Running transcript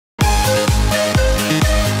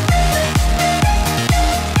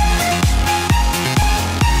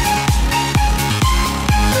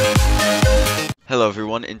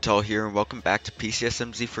everyone, Intel here, and welcome back to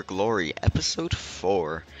PCSMZ for Glory, Episode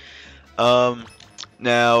 4.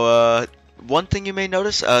 Now, one thing you may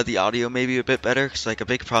notice, the audio may be a bit better, because, like, a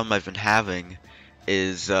big problem I've been having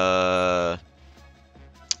is, the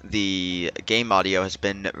game audio has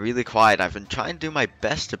been really quiet. I've been trying to do my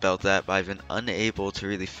best about that, but I've been unable to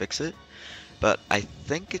really fix it. But I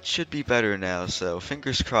think it should be better now, so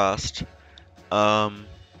fingers crossed. And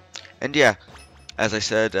yeah, as I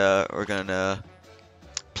said, we're gonna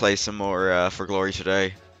play some more for Glory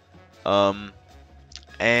today. And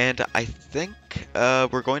I think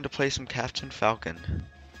we're going to play some Captain Falcon.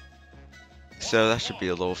 So that should be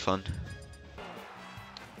a little fun.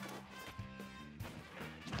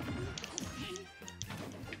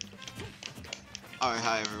 Alright,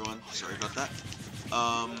 hi everyone. Sorry about that.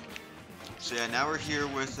 So yeah, now we're here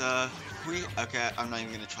with okay, I'm not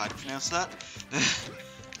even gonna try to pronounce that.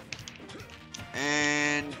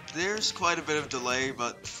 And there's quite a bit of delay,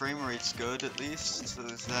 but frame rate's good at least, so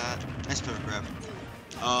there's that. Nice pivot grab.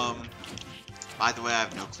 By the way, I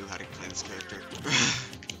have no clue how to play this character.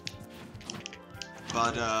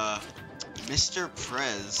 But, Mr.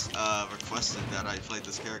 Prez, requested that I played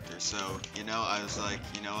this character, so, you know, I was like,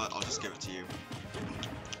 you know what, I'll just give it to you.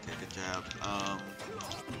 Okay, good job.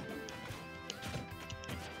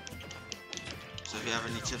 So if you have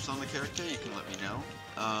any tips on the character, you can let me know.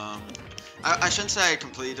 I shouldn't say I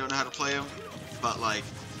completely don't know how to play him, but like,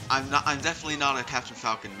 I'm definitely not a Captain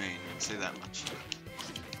Falcon main, I can say that much.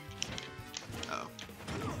 Uh oh.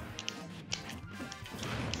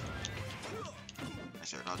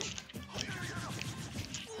 Nice air dodge.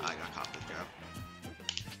 I got caught with the grab.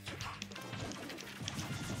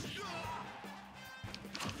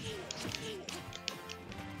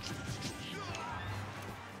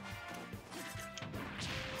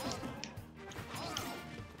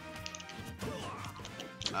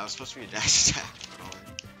 That was supposed to be a dash attack.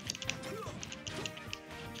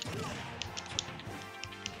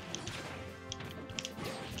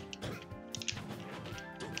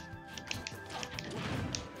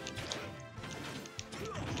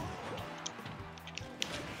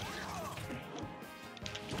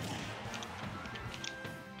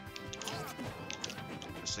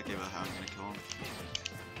 Just thinking about how I'm gonna kill him.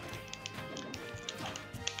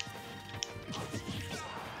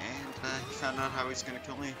 He found out how he's gonna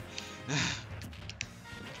kill me.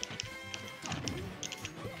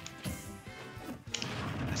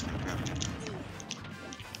 Nice grab.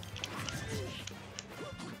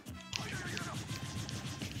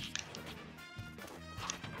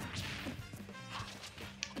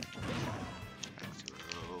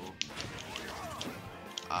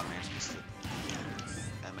 Ah man, missed it.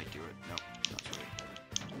 That might do it. Nope, not do it.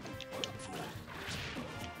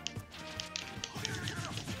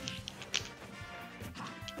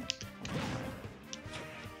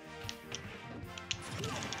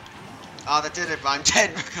 Oh, that did it, but I'm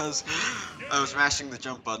dead because I was mashing the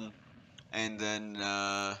jump button. And then,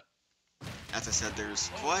 as I said, there's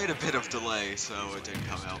quite a bit of delay, so it didn't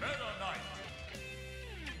come out.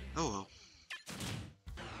 Oh well.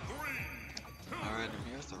 Alright, I'm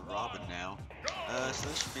here with the Robin now. So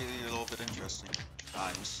this should be a little bit interesting. Ah,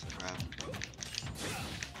 I missed the grab.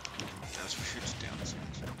 That was weird to down this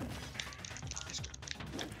much. Nice grab.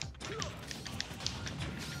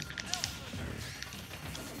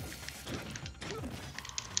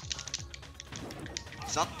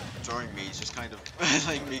 He's not throwing me, he's just kind of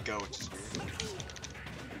letting me go, which is weird.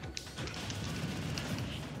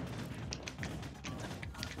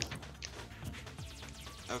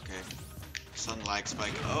 Okay. Sun lag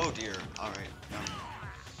spike. Oh dear. Alright.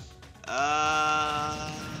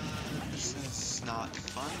 This is not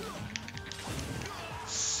fun.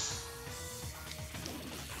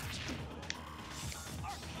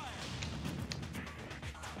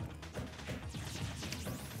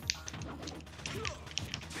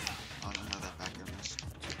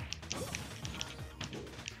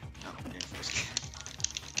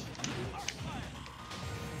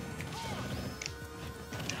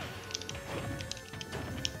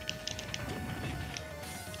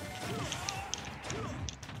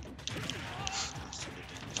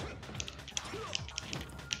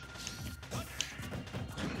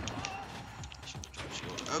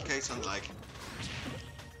 Okay, sounds like.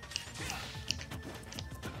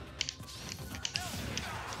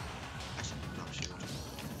 Actually, no, shoot.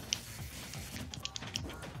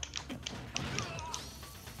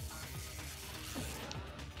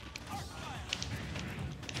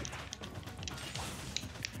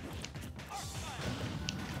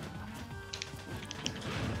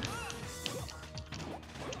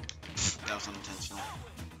 That was unintentional.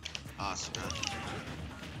 Ah, scratch.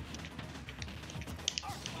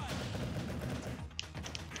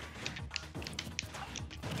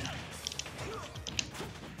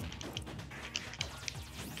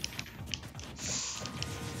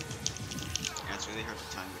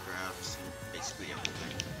 basically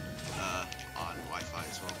everything on Wi-Fi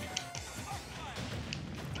as well.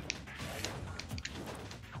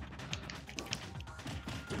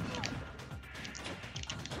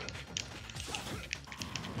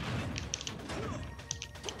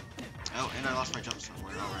 Oh, and I lost my jump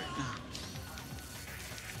somewhere. All right.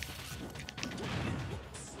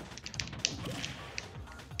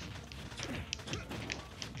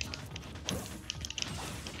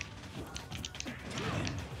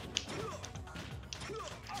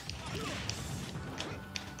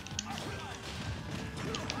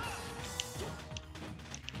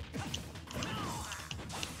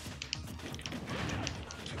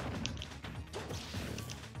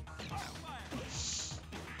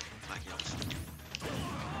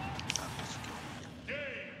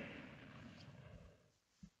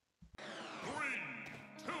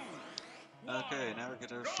 Okay, now we're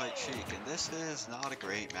gonna fight Sheik, and this is not a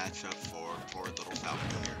great matchup for poor little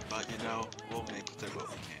Falcon here, but you know, we'll make with it what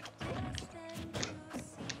we can.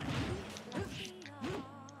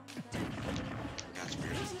 That's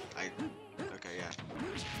weird. Okay, yeah.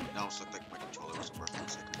 It almost looked like my controller wasn't working a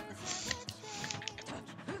second ago.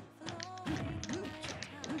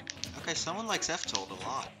 Okay, someone likes F-Told a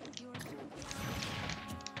lot.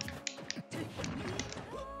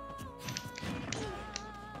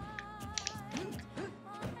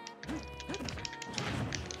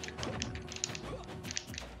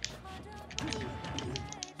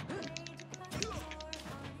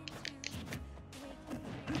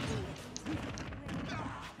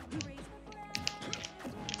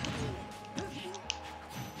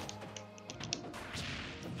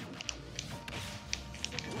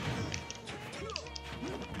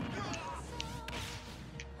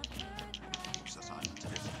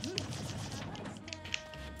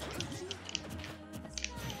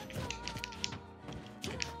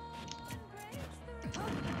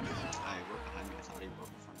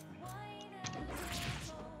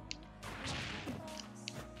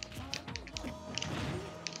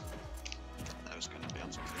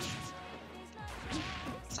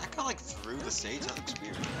 Like through the stage, that looks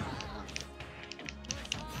weird.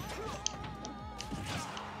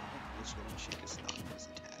 This one Sheik is not an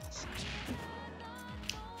easy task.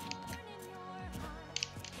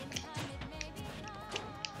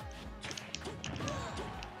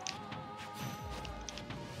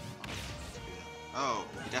 Oh,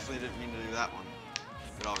 he definitely didn't mean to do that one.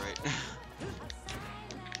 But alright.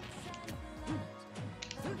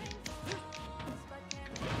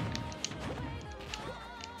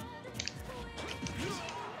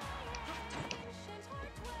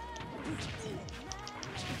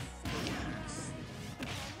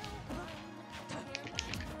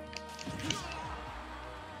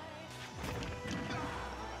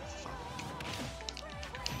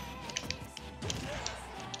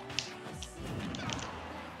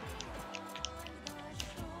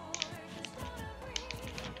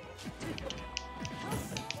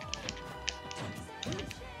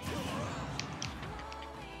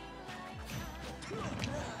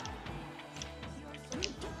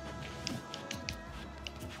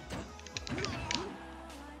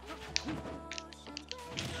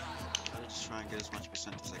 Try and get as much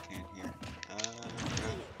percent as I can here.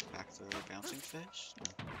 Back to bouncing fish.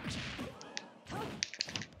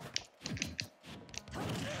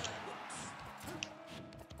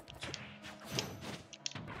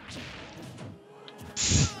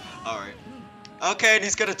 Alright. Okay, and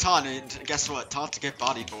he's gonna taunt it. Guess what? Taunt to get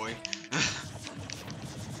bodied, boy.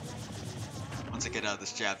 Once I get out of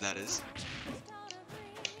this jab, that is.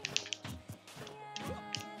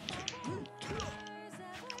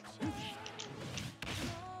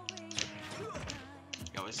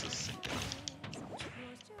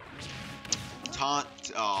 Taunt.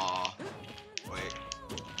 Aww. Wait.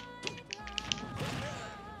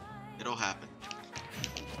 It'll happen.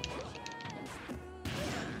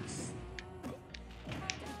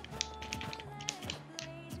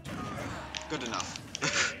 Good enough.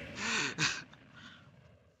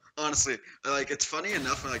 Honestly, like, it's funny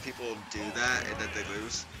enough when like people do that and that they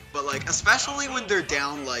lose, but like, especially when they're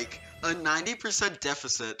down like a 90%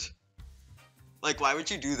 deficit. Like, why would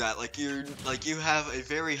you do that? Like, you have a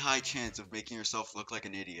very high chance of making yourself look like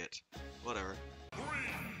an idiot. Whatever.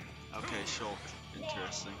 Okay, Shulk.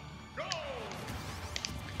 Interesting.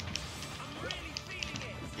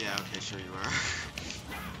 Yeah, okay, sure you are.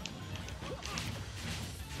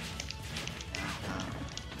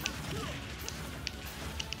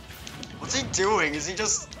 What's he doing? Is he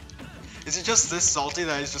just this salty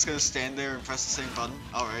that he's just gonna stand there and press the same button?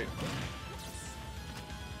 Alright.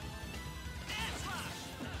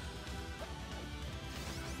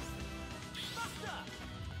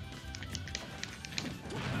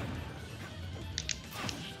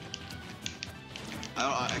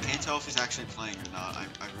 tell if he's actually playing or not. I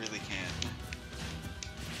really can't.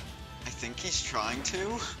 I think he's trying to.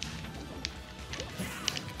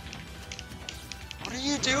 What are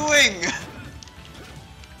you doing?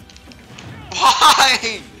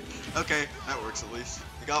 Why? Okay, that works at least.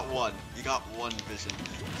 You got one. You got one vision.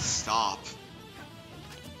 Stop.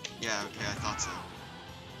 Yeah, okay, I thought so.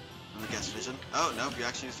 Let me guess, vision? Oh, nope, you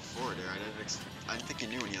actually used the forward air. I didn't think you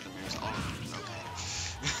knew any other moves. Oh, okay.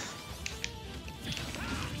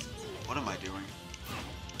 What am I doing?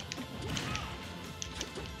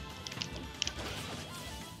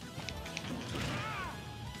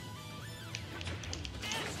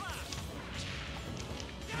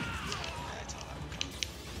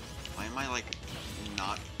 Why am I like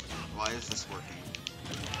not? Why is this working?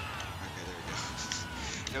 Okay, there we go.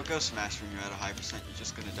 Don't go smash when you're at a high percent. You're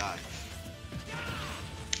just gonna die.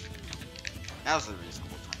 That was a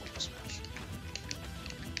reasonable time to go smash.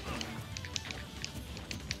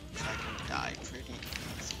 I can die pretty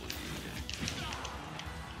easily.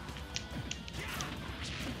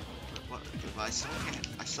 But I still can't.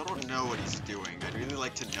 I still don't know what he's doing. I'd really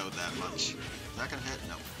like to know that much. Is that gonna hit?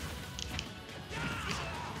 No.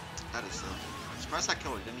 That is though. I'm surprised that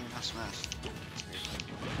killer didn't even have smash.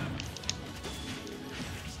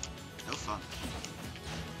 No fun.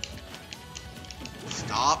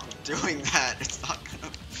 Stop doing that. It's not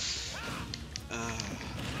gonna.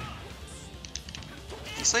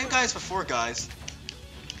 The same guy as before, guys.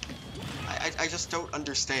 I just don't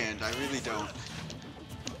understand. I really don't.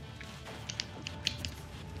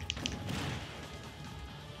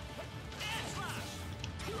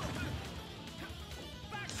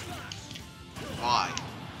 Why?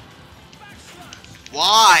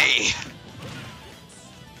 Why?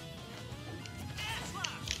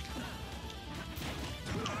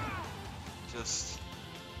 Just...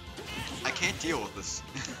 I can't deal with this.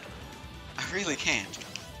 I really can't.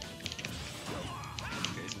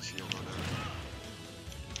 Okay, some shield, whatever.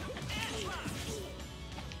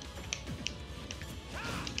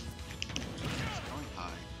 It's going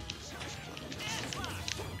high.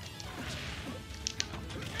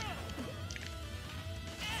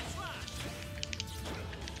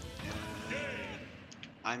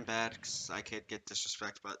 I'm bad because I can't get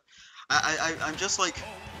disrespect, but I'm just like...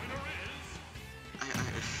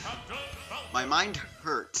 my mind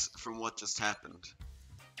hurts from what just happened.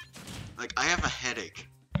 Like, I have a headache.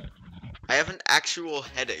 I have an actual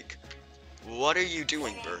headache. What are you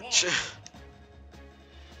doing, Birch?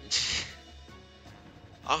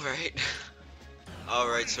 Alright.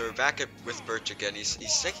 Alright, so we're back with Birch again. He's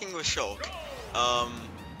sticking with Shulk.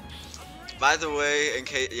 By the way, in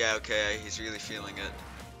case... yeah, okay, he's really feeling it.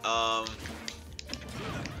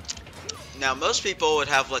 Now, most people would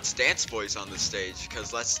have Let's Dance Boys on this stage,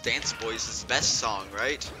 because Let's Dance Boys is the best song,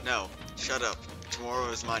 right? No, shut up. Tomorrow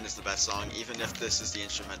Is Mine is the best song, even if this is the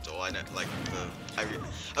instrumental. I know, like,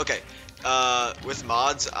 okay, with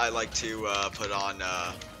mods, I like to, put on,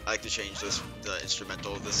 I like to change the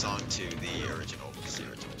instrumental of this song to the original, because the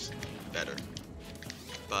original's better.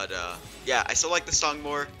 But, yeah, I still like the song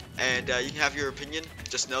more, and, you can have your opinion,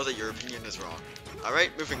 just know that your opinion is wrong.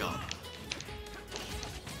 Alright, moving on.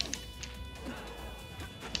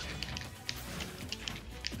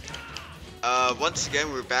 Once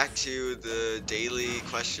again, we're back to the daily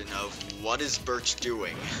question of what is Birch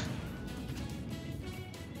doing?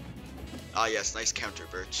 Ah, yes, nice counter,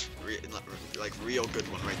 Birch. Like, real good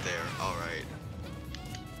one right there. Alright.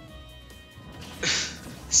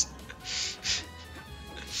 This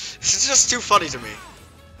is just too funny to me.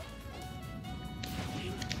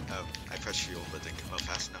 Oh, I pressed shield, but didn't come up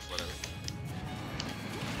fast enough, whatever.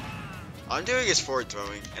 All I'm doing is forward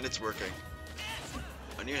throwing, and it's working.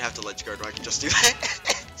 I don't even have to ledge guard, or I can just do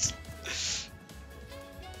that.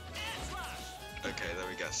 Okay, there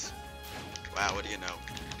we go. Wow, what do you know?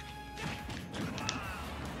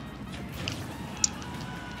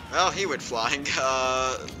 Well, he went flying,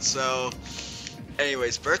 so...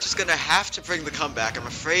 anyways, Birch is gonna have to bring the comeback. I'm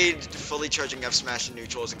afraid fully charging F smash and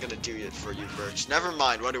neutral isn't gonna do it for you, Birch. Never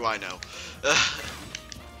mind, what do I know?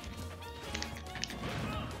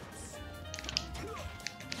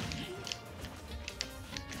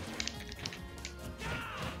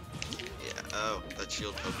 Oh, that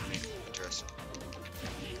shield poked me. Interesting.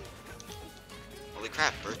 Holy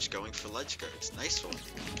crap, Birch going for ledge guards. Nice one.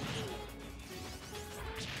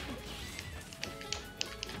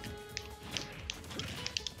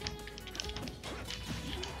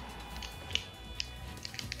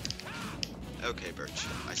 Okay, Birch.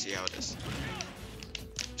 I see how it is.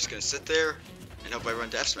 Just gonna sit there and hope I run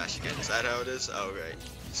to F smash again. Is that how it is? Oh, right.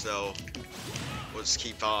 So, we'll just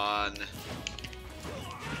keep on...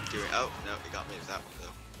 doing. Oh, no, he got me with that one,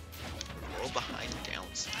 though. roll behind down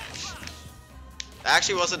smash. That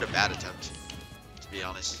actually wasn't a bad attempt, to be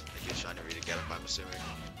honest. Like, he was trying to read a get up, I'm assuming.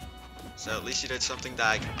 So at least you did something that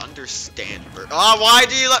I can understand, Birch. Oh, why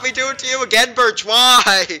do you let me do it to you again, Birch?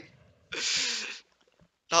 Why?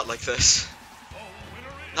 Not like this.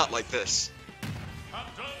 Not like this.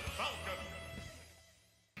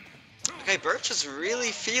 Okay, Birch is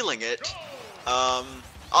really feeling it.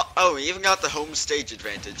 Oh, he even got the home stage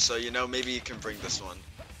advantage, so you know, maybe you can bring this one.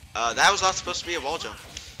 That was not supposed to be a wall jump.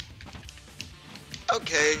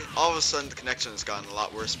 Okay, all of a sudden the connection has gotten a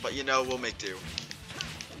lot worse, but you know, we'll make do.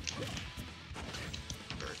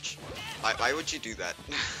 Birch. Why would you do that?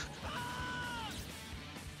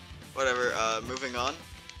 Whatever, moving on.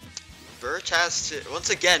 Birch has to,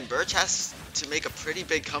 once again, Birch has to make a pretty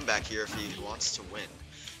big comeback here if he wants to win.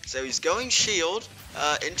 So he's going shield,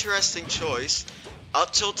 interesting choice.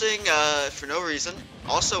 Up tilting, for no reason,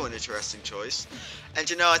 also an interesting choice. And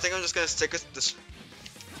you know, I think I'm just gonna stick with this.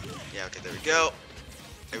 Yeah, okay, there we go.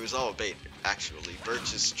 It was all a bait, actually.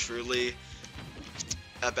 Birch is truly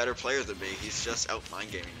a better player than me. He's just out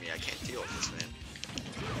mind-gaming me. I can't deal with this man.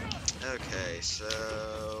 Okay,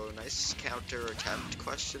 so nice counter attempt,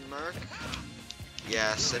 question mark.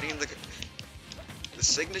 Yeah, setting the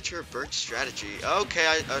signature Birch strategy.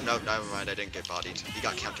 Okay, oh no, never mind, I didn't get bodied. He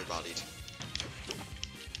got counter-bodied.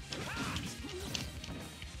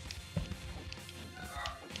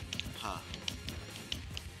 Huh.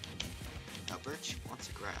 Now Birch wants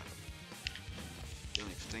a grab. The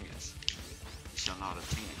only thing is, he shall not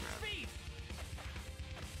obtain a grab.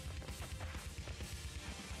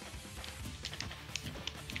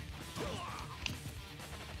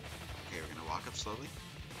 Okay, we're gonna walk up slowly.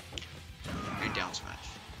 And down smash.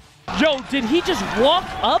 Yo, did he just walk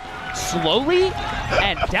up slowly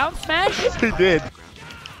and down smash? He did.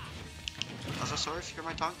 Also, sorry if you hear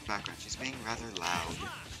my dog in the background. She's being rather loud.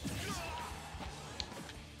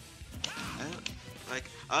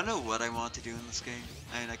 I don't know what I want to do in this game.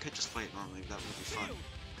 I mean, I could just play it normally, that would be fun.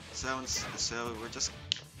 So we're just...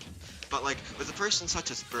 But like, with a person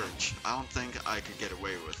such as Birch, I don't think I could get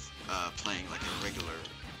away with playing like a regular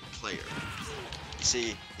player.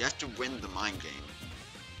 See, you have to win the mind game.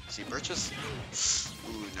 See, Birch is...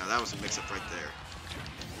 Ooh, now that was a mix-up right there.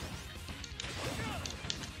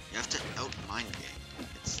 You have to out-mind game.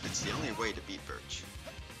 It's the only way to beat Birch.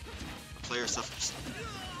 A player suffers...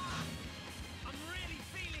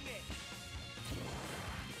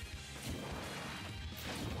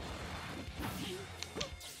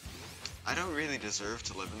 I don't really deserve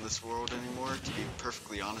to live in this world anymore, to be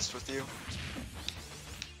perfectly honest with you.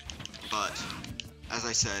 But, as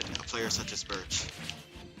I said, a player such as Birch,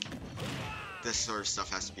 this sort of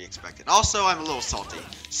stuff has to be expected. Also, I'm a little salty,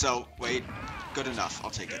 so wait, good enough,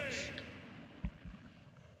 I'll take it.